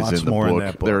today is in the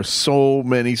book. There are so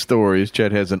many stories.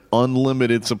 Chet has an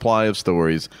unlimited supply of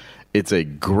stories. It's a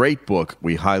great book.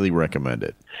 We highly recommend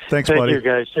it. Thanks, buddy. buddy. Thank you,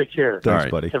 guys. Take care.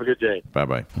 Thanks, buddy. Have a good day.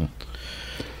 Bye-bye.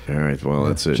 All right, well,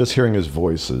 that's it. Just hearing his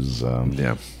voice is...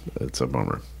 yeah, it's a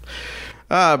bummer.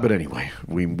 But anyway,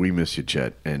 we miss you,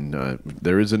 Chet. And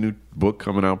there is a new book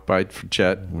coming out for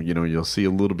Chet. You know, you'll see a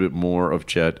little bit more of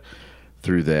Chet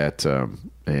through that.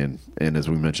 And as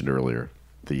we mentioned earlier,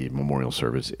 the memorial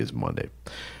service is Monday.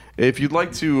 If you'd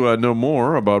like to know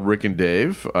more about Rick and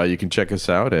Dave, you can check us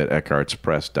out at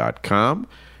eckhartspress.com.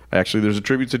 Actually, there's a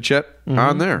tribute to Chet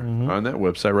on there, on that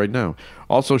website right now.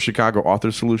 Also,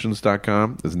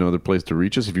 ChicagoAuthorSolutions.com is another place to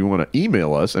reach us if you want to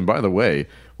email us. And by the way,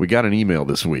 we got an email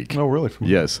this week. Oh, really?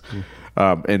 Yes.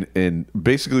 And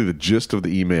basically the gist of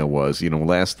the email was,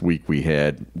 last week we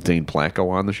had Dane Placco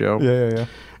on the show. Yeah.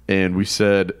 And we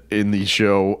said in the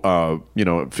show,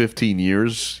 15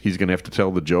 years, he's going to have to tell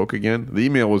the joke again. The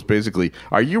email was basically,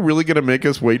 are you really going to make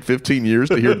us wait 15 years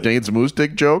to hear Dane's moose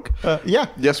stick joke? Yeah.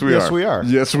 Yes, we are.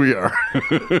 Yes, we are.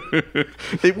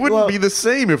 It wouldn't be the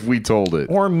same if we told it.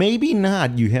 Or maybe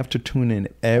not. You have to tune in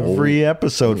every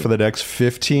episode for the next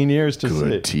 15 years to see it.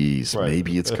 Good tease. Right.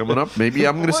 Maybe it's coming up. Maybe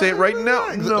I'm going to say it right now.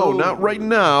 No, not right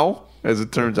now, as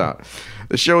it turns out.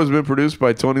 The show has been produced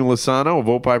by Tony Lasano of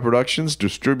Opie Productions,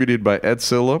 distributed by Ed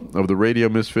Silla of the Radio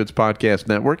Misfits Podcast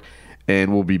Network,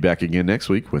 and we'll be back again next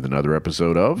week with another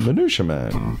episode of Minutia Man.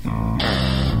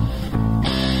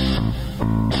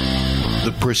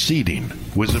 The proceeding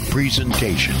was a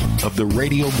presentation of the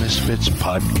Radio Misfits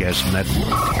Podcast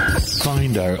Network.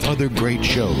 Find our other great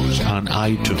shows on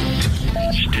iTunes,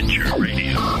 Stitcher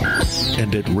Radio,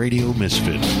 and at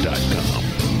RadioMisfits.com.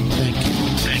 Thank you.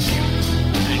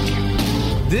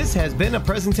 This has been a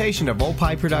presentation of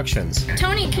Opie Productions.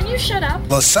 Tony, can you shut up?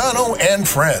 Lasano and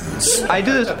Friends. I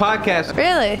do this podcast.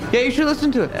 Really? Yeah, you should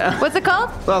listen to it. What's it called?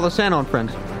 Well, Lasano and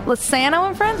Friends. Lasano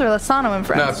and Friends or Lasano and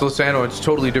Friends? No, it's Lasano. It's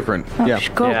totally different.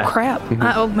 Oh, crap.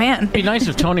 Oh, man. It'd be nice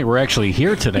if Tony were actually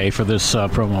here today for this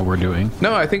promo we're doing.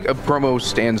 No, I think a promo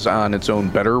stands on its own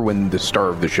better when the star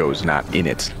of the show is not in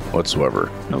it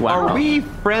whatsoever. Wow. Are we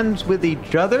friends with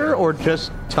each other or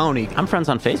just Tony? I'm friends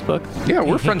on Facebook. Yeah,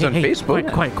 we're friends on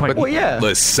Facebook. Quite. Well, yeah.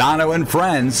 Lasano and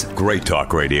Friends. Great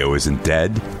Talk Radio isn't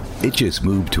dead. It just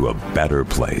moved to a better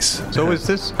place. So is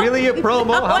this really a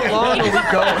promo? How long are we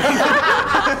going?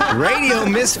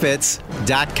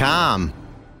 RadioMisfits.com.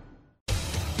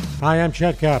 Hi, I'm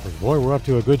Chet Coppock. Boy, we're up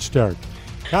to a good start.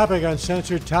 Coppock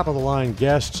Uncensored, top-of-the-line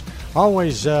guests,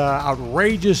 always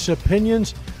outrageous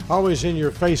opinions, always in your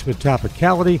face with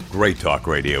topicality. Great Talk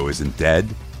Radio isn't dead.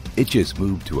 It just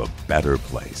moved to a better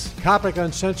place. Coppock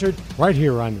Uncensored, right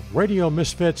here on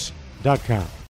RadioMisfits.com.